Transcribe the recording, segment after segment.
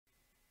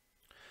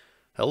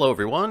Hello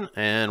everyone,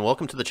 and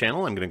welcome to the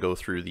channel. I'm going to go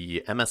through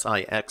the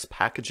MSIX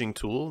packaging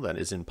tool that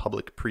is in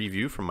public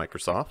preview from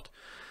Microsoft.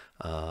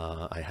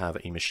 I have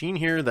a machine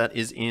here that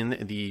is in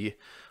the,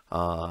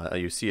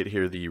 you see it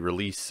here, the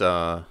release,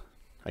 I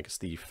guess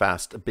the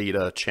fast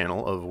beta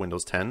channel of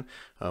Windows 10,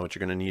 what you're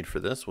going to need for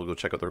this. We'll go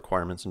check out the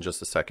requirements in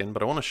just a second,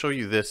 but I want to show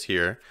you this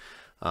here.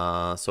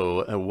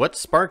 What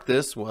sparked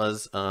this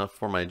was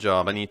for my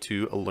job, I need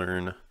to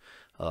learn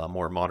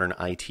more modern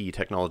IT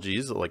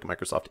technologies like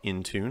Microsoft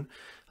Intune.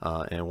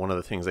 And one of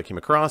the things I came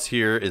across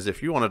here is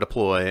if you want to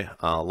deploy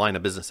line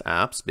of business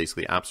apps,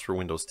 basically apps for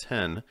Windows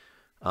 10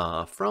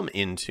 from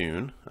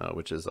Intune,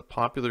 which is a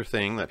popular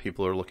thing that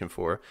people are looking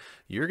for,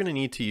 you're going to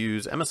need to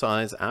use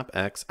MSI's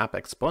AppX,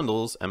 AppX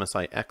bundles,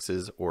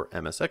 MSIX's, or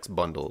MSX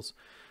bundles.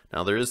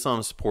 Now there is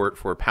some support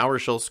for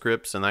PowerShell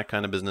scripts and that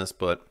kind of business,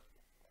 but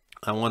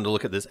I wanted to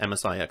look at this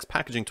MSIX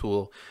packaging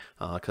tool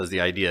because the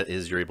idea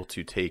is you're able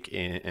to take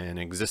an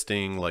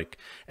existing like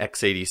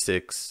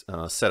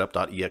x86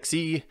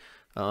 setup.exe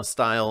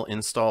style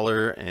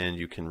installer and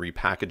you can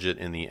repackage it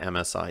in the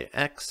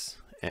MSIX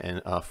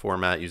and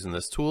format using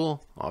this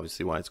tool,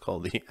 obviously why it's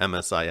called the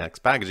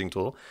MSIX packaging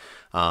tool,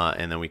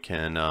 and then we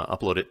can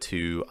upload it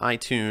to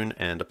iTunes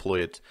and deploy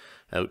it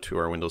out to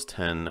our Windows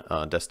 10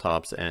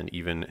 desktops and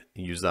even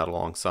use that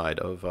alongside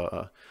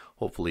of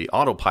hopefully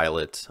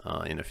autopilot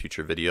in a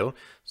future video.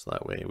 So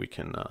that way we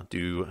can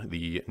do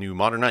the new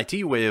modern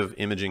IT way of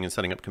imaging and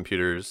setting up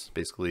computers,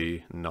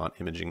 basically not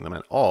imaging them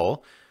at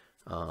all,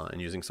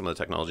 and using some of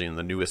the technology in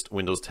the newest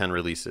Windows 10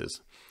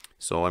 releases.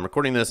 So I'm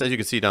recording this, as you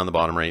can see down the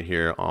bottom right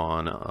here,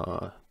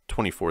 on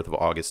 24th of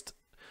August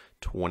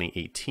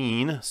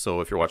 2018.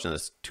 So if you're watching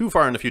this too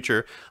far in the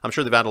future, I'm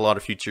sure they've added a lot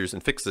of features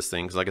and fixed this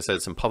thing, because like I said,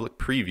 it's in public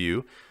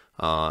preview,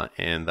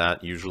 and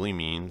that usually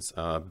means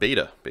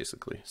beta,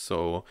 basically.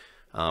 So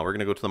we're going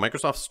to go to the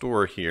Microsoft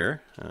Store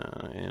here,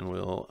 and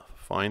we'll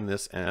find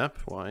this app.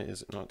 Why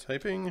is it not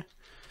typing?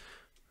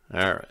 All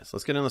right, so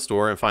let's get in the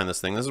store and find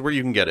this thing. This is where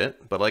you can get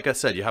it. But like I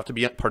said, you have to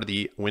be part of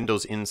the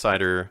Windows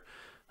Insider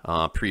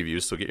preview.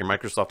 So get your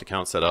Microsoft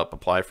account set up,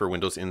 apply for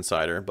Windows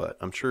Insider. But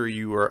I'm sure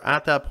you are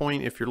at that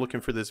point if you're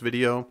looking for this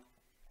video,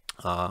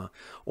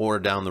 or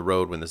down the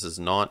road when this is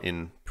not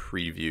in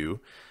preview.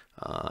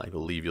 I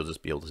believe you'll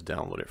just be able to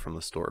download it from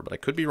the store, but I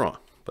could be wrong.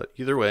 But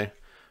either way,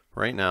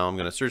 right now I'm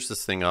going to search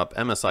this thing up,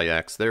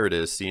 MSIX. There it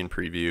is, see in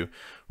preview.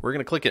 We're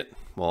going to click it.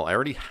 Well, I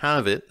already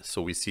have it,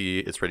 so we see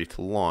it's ready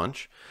to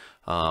launch.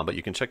 But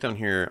you can check down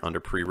here under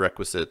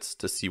prerequisites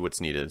to see what's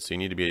needed. So you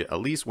need to be at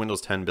least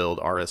Windows 10 build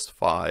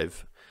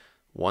RS5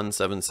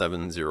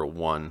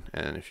 17701.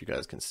 And if you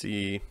guys can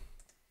see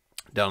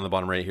down on the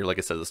bottom right here, like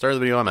I said at the start of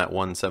the video, I'm at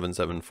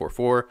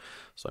 17744.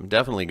 So I'm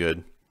definitely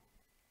good.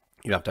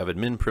 You have to have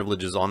admin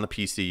privileges on the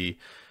PC,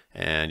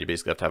 and you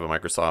basically have to have a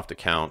Microsoft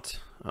account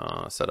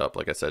set up,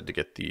 like I said, to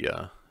get the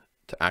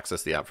to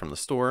access the app from the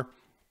store.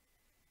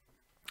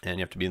 And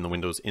you have to be in the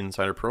Windows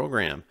Insider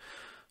program.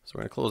 So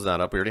we're going to close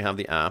that up. We already have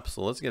the app,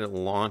 so let's get it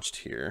launched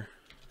here.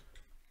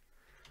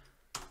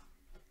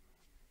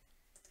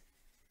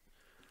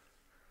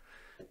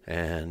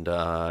 And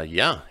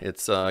yeah,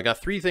 it's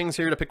got three things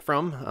here to pick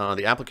from.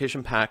 The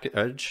application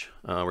package,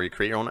 where you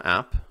create your own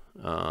app,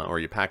 or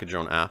you package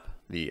your own app.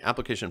 The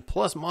application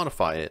plus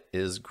modify it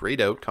is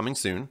grayed out, coming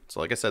soon. So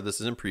like I said,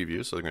 this is in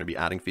preview, so they're going to be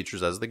adding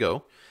features as they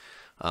go.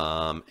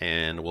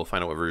 And we'll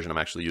find out what version I'm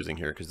actually using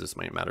here, because this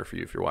might matter for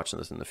you if you're watching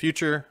this in the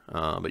future.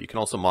 But you can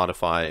also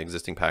modify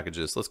existing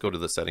packages. Let's go to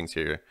the settings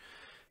here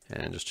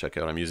and just check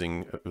out. I'm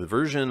using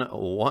version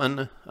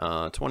 1,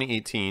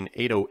 2018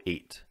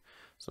 808.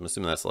 So I'm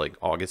assuming that's like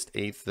August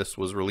 8th. This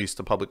was released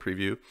to public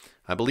preview.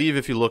 I believe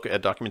if you look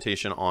at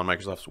documentation on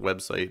Microsoft's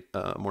website,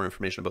 more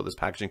information about this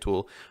packaging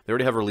tool, they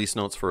already have release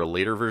notes for a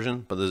later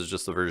version, but this is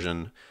just the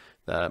version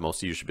that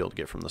most of you should be able to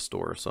get from the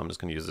store. So I'm just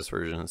going to use this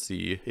version and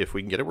see if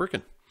we can get it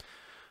working.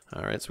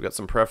 All right, so we got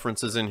some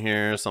preferences in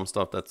here, some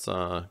stuff that's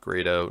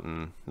grayed out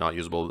and not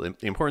usable. The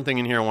important thing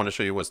in here I want to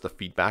show you was the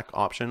feedback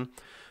option.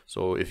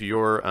 So if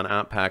you're an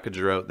app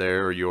packager out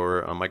there, or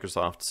you're a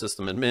Microsoft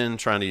system admin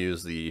trying to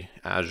use the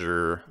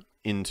Azure,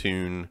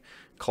 Intune,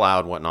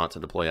 cloud, whatnot to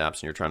deploy apps,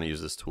 and you're trying to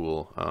use this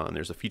tool, and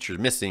there's a feature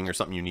missing or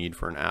something you need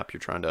for an app you're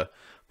trying to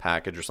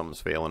package, or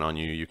something's failing on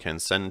you, you can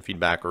send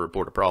feedback or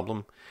report a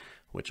problem,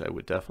 which I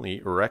would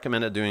definitely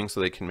recommend it doing so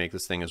they can make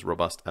this thing as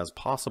robust as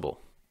possible.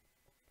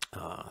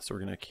 So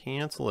we're going to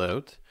cancel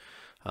out.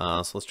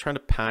 So let's try to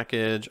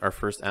package our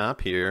first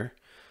app here.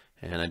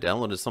 And I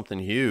downloaded something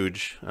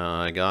huge.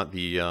 I got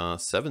the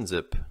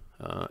 7-zip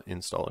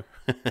installer.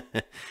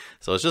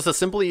 So it's just a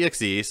simple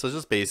exe, so it's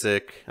just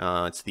basic.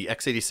 It's the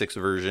x86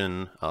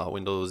 version,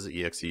 Windows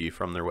exe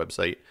from their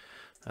website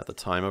at the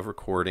time of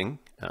recording.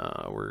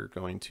 We're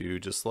going to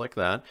just select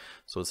that.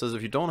 So it says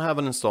if you don't have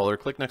an installer,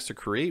 click next to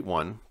create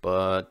one,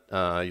 but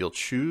you'll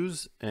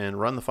choose and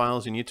run the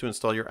files you need to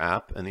install your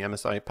app, and the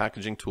MSI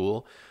packaging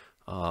tool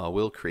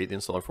will create the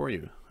installer for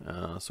you.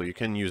 So you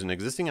can use an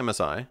existing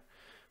MSI,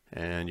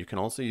 and you can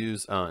also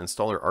use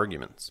installer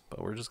arguments,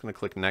 but we're just going to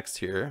click next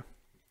here.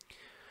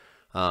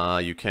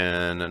 You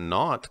can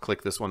not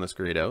click this one that's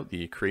grayed out,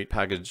 the create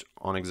package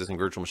on existing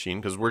virtual machine,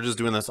 because we're just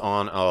doing this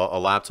on a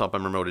laptop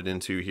I'm remoted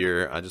into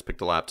here. I just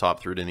picked a laptop,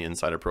 threw it in the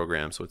Insider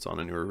program, so it's on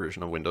a newer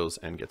version of Windows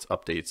and gets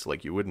updates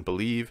like you wouldn't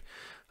believe.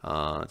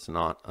 It's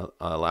not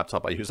a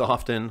laptop I use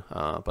often,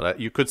 but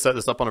you could set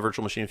this up on a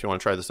virtual machine if you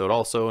want to try this out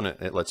also, and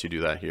it lets you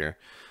do that here.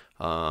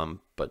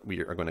 But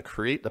we are going to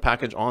create the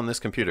package on this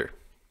computer.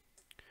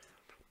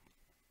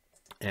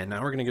 And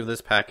now we're going to give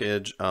this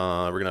package,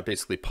 we're going to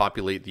basically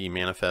populate the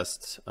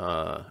manifest,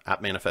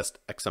 app manifest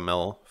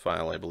XML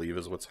file, I believe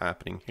is what's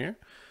happening here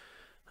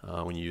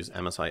when you use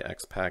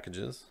MSIX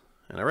packages.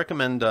 And I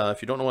recommend,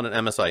 if you don't know what an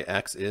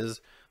MSIX is,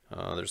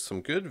 there's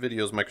some good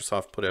videos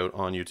Microsoft put out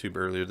on YouTube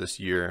earlier this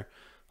year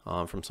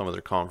from some of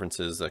their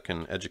conferences that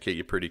can educate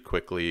you pretty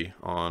quickly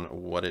on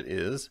what it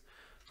is.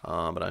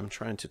 But I'm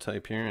trying to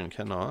type here and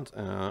cannot.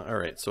 All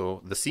right,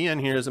 so the CN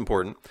here is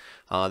important.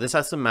 This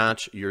has to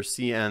match your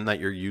CN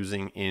that you're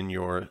using in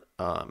your,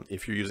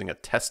 if you're using a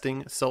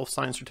testing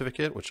self-signed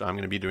certificate, which I'm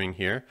going to be doing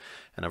here,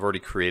 and I've already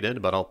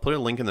created, but I'll put a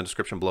link in the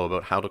description below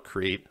about how to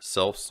create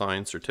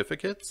self-signed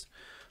certificates.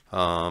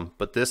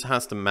 But this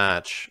has to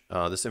match,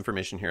 this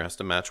information here has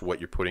to match what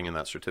you're putting in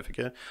that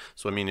certificate.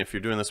 So, I mean, if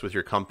you're doing this with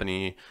your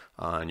company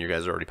and you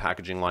guys are already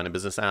packaging line of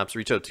business apps,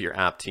 reach out to your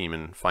app team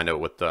and find out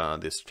what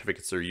the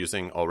certificates they're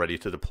using already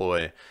to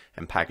deploy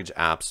and package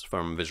apps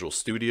from Visual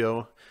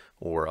Studio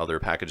or other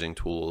packaging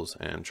tools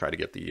and try to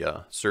get the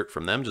cert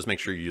from them. Just make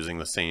sure you're using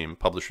the same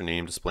publisher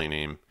name, display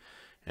name,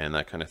 and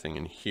that kind of thing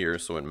in here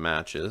so it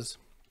matches.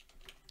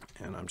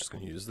 And I'm just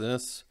going to use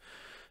this,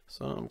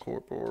 some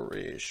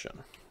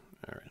corporation.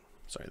 All right,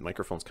 sorry, the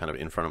microphone's kind of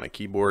in front of my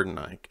keyboard and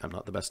I'm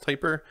not the best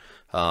typer,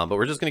 but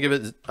we're just going to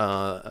give it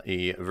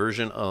a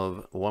version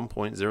of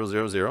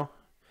 1.000,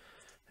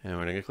 and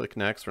we're going to click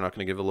next. We're not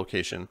going to give a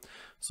location.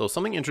 So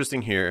something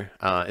interesting here,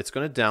 it's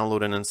going to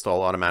download and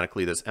install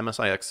automatically this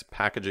MSIX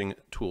packaging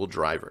tool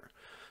driver.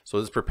 So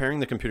it's preparing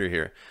the computer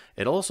here.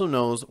 It also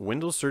knows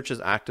Windows Search is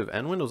active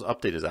and Windows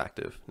Update is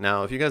active.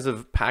 Now, if you guys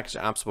have packaged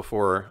apps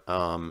before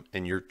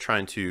and you're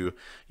trying to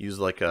use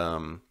like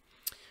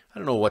I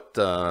don't know what,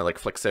 like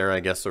Flexera, I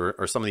guess,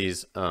 or some of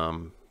these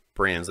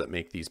brands that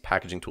make these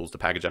packaging tools to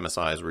package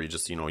MSIs where you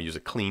just, use a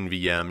clean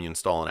VM, you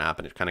install an app,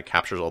 and it kind of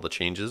captures all the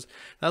changes.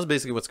 That's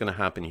basically what's going to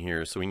happen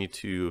here. So we need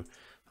to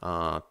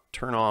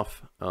turn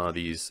off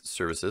these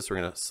services. So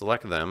we're going to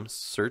select them,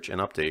 search and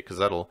update, because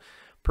that'll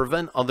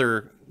prevent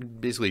other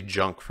basically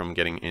junk from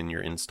getting in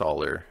your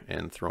installer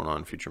and thrown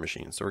on future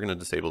machines. So we're going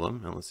to disable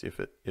them, and let's see if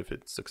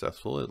it's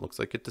successful. It looks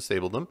like it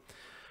disabled them.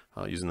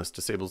 Using this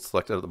disabled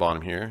selected at the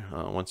bottom here.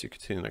 Once you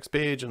continue the next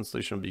page,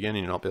 installation will begin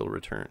and you'll not be able to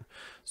return.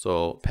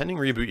 So pending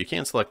reboot, you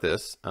can't select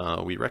this.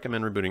 We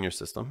recommend rebooting your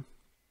system.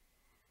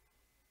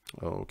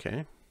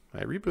 Okay,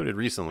 I rebooted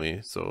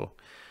recently, so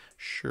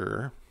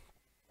sure.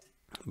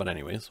 But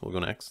anyways, we'll go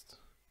next.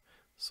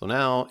 So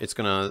now it's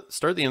gonna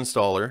start the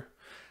installer.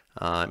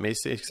 It may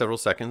take several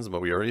seconds,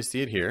 but we already see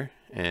it here.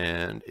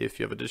 And if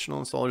you have additional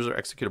installers or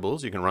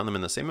executables, you can run them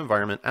in the same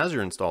environment as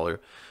your installer.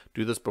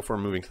 Do this before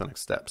moving to the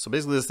next step. So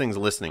basically this thing's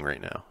listening right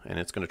now, and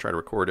it's going to try to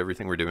record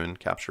everything we're doing,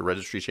 capture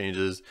registry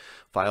changes,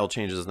 file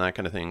changes, and that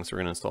kind of thing. So we're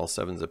going to install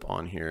 7-zip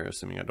on here,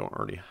 assuming I don't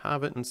already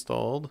have it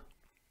installed.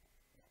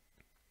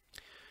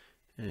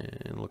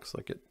 And looks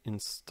like it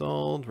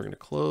installed. We're going to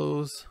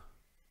close.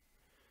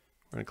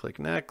 We're going to click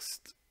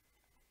next.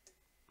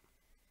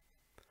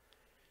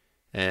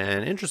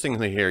 And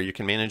interestingly here, you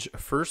can manage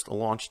first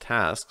launch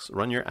tasks,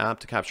 run your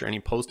app to capture any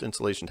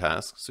post-installation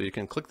tasks. So you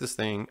can click this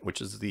thing, which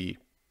is the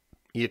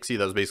exe that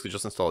was basically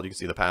just installed. You can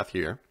see the path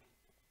here,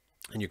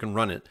 and you can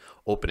run it,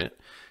 open it,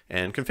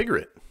 and configure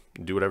it.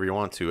 Do whatever you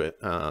want to it.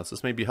 So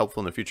this may be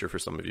helpful in the future for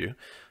some of you,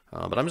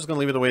 but I'm just going to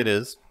leave it the way it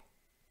is.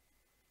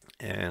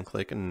 And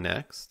click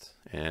next.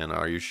 And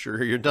are you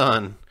sure you're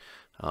done?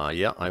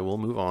 Yeah, I will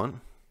move on. And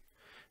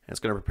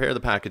it's going to prepare the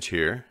package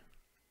here.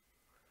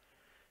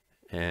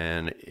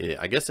 And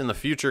I guess in the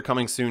future,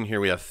 coming soon here,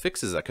 we have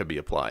fixes that could be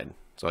applied.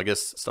 So I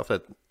guess stuff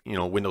that,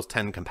 Windows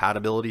 10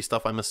 compatibility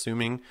stuff, I'm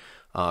assuming,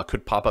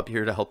 could pop up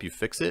here to help you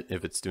fix it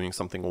if it's doing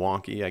something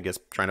wonky. I guess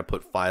trying to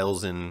put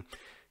files in,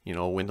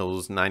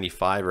 Windows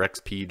 95 or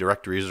XP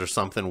directories or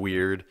something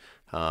weird.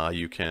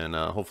 You can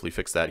hopefully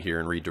fix that here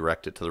and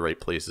redirect it to the right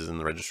places in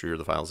the registry or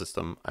the file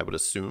system, I would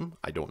assume.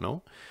 I don't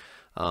know.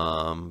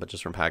 But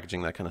just from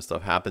packaging, that kind of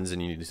stuff happens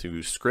and you need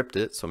to script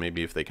it. So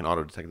maybe if they can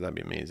auto-detect, that'd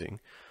be amazing.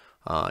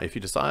 If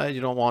you decide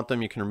you don't want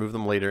them, you can remove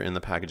them later in the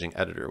packaging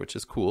editor, which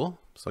is cool.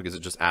 So I guess it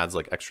just adds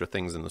like extra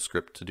things in the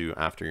script to do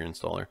after your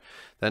installer.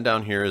 Then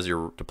down here is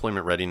your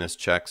deployment readiness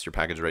checks, your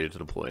package ready to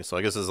deploy. So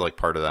I guess this is like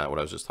part of that, what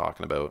I was just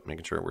talking about,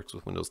 making sure it works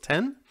with Windows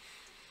 10.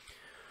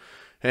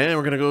 And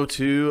we're going to go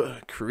to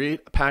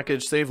create a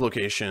package save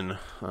location.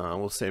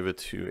 We'll save it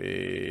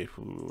to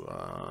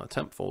a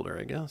temp folder,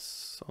 I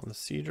guess, on the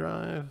C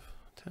drive,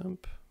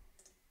 temp.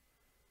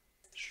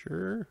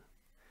 Sure.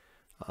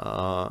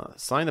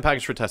 Sign the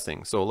package for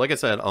testing. So like I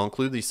said, I'll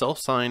include the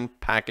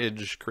self-signed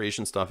package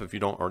creation stuff if you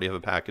don't already have a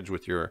package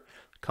with your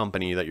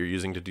company that you're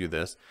using to do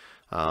this.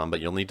 But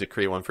you'll need to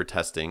create one for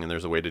testing, and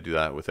there's a way to do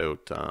that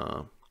without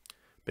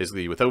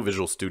basically without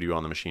Visual Studio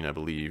on the machine, I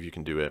believe you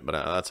can do it, but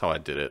that's how I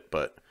did it.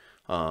 But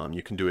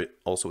you can do it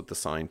also with the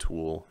sign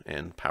tool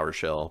and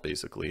PowerShell,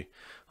 basically.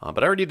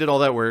 But I already did all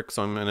that work,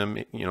 so I'm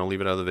gonna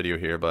leave it out of the video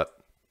here. But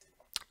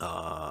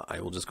I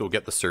will just go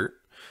get the cert,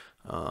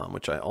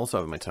 which I also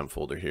have in my temp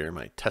folder here,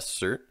 my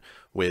test cert,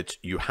 which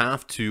you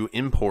have to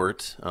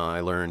import. I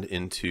learned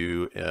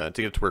into to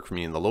get it to work for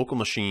me in the local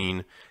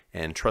machine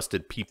and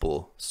trusted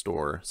people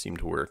store seem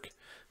to work.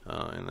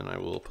 And then I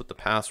will put the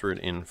password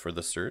in for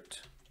the cert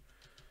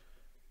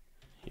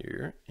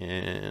here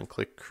and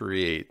click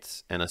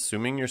create. And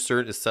assuming your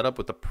cert is set up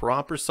with the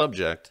proper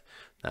subject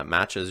that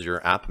matches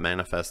your app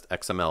manifest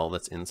XML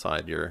that's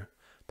inside your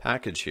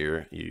package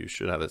here, you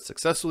should have a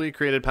successfully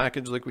created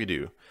package like we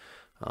do.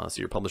 So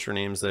your publisher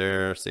name's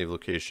there, save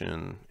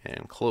location,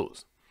 and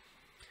close.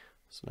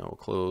 So now we'll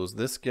close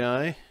this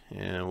guy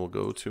and we'll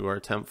go to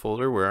our temp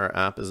folder where our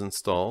app is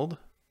installed.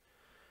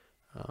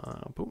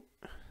 Boom.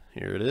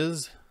 Here it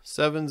is,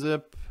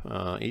 7-zip,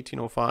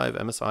 1805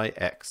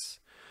 MSIX.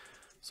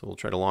 So we'll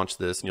try to launch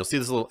this, and you'll see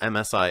this little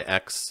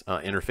MSIX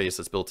interface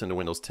that's built into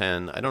Windows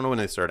 10. I don't know when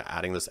they started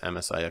adding this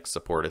MSIX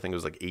support. I think it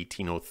was like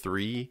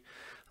 1803.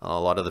 A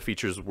lot of the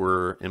features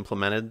were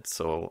implemented,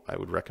 so I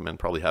would recommend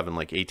probably having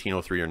like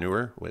 1803 or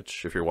newer,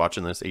 which if you're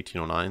watching this,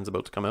 1809 is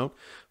about to come out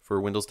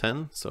for Windows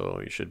 10, so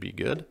you should be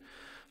good.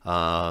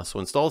 So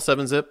install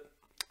 7-zip.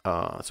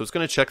 So it's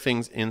going to check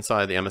things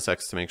inside the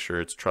MSX to make sure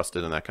it's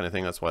trusted and that kind of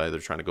thing. That's why they're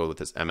trying to go with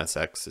this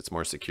MSX. It's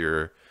more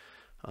secure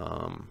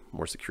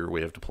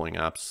way of deploying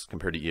apps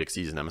compared to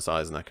EXEs and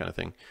MSIs and that kind of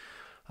thing.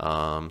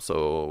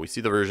 So we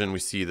see the version, we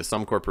see the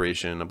Sum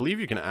Corporation. I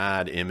believe you can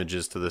add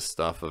images to this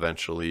stuff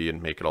eventually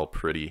and make it all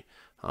pretty,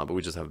 but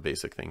we just have a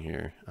basic thing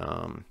here.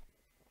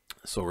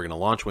 So we're going to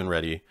launch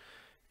WinReady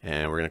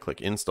and we're going to click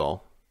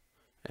install,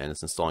 and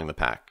it's installing the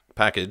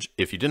package.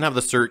 If you didn't have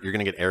the cert, you're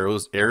going to get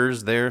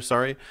errors there,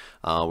 sorry,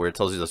 where it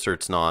tells you the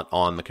cert's not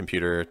on the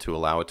computer to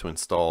allow it to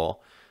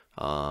install.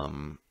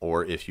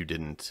 Or if you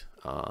didn't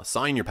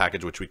sign your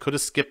package, which we could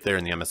have skipped there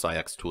in the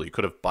MSIX tool, you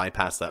could have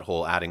bypassed that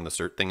whole adding the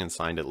cert thing and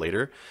signed it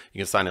later. You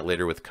can sign it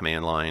later with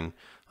command line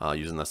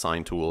using the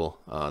sign tool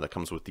that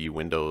comes with the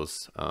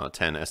Windows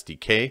 10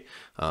 SDK.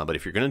 But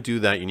if you're going to do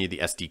that, you need the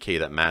SDK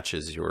that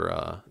matches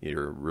your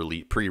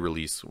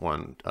pre-release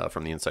one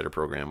from the Insider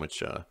program,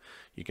 which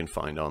you can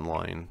find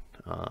online.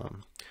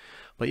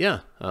 But yeah,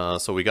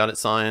 so we got it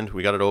signed,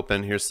 we got it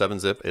open. Here's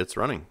 7-zip, it's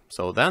running.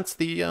 So that's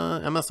the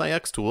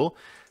MSIX tool.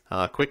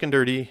 Quick and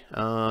dirty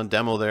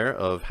demo there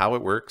of how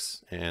it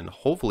works, and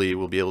hopefully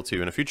we'll be able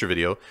to, in a future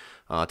video,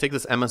 take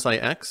this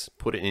MSIX,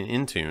 put it in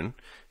Intune,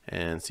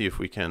 and see if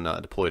we can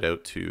deploy it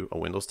out to a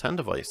Windows 10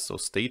 device. So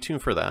stay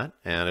tuned for that.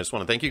 And I just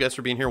want to thank you guys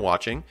for being here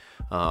watching.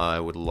 I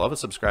would love a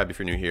subscribe if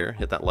you're new here.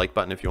 Hit that like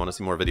button if you want to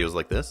see more videos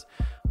like this.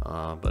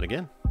 But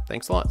again,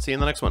 thanks a lot. See you in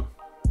the next one.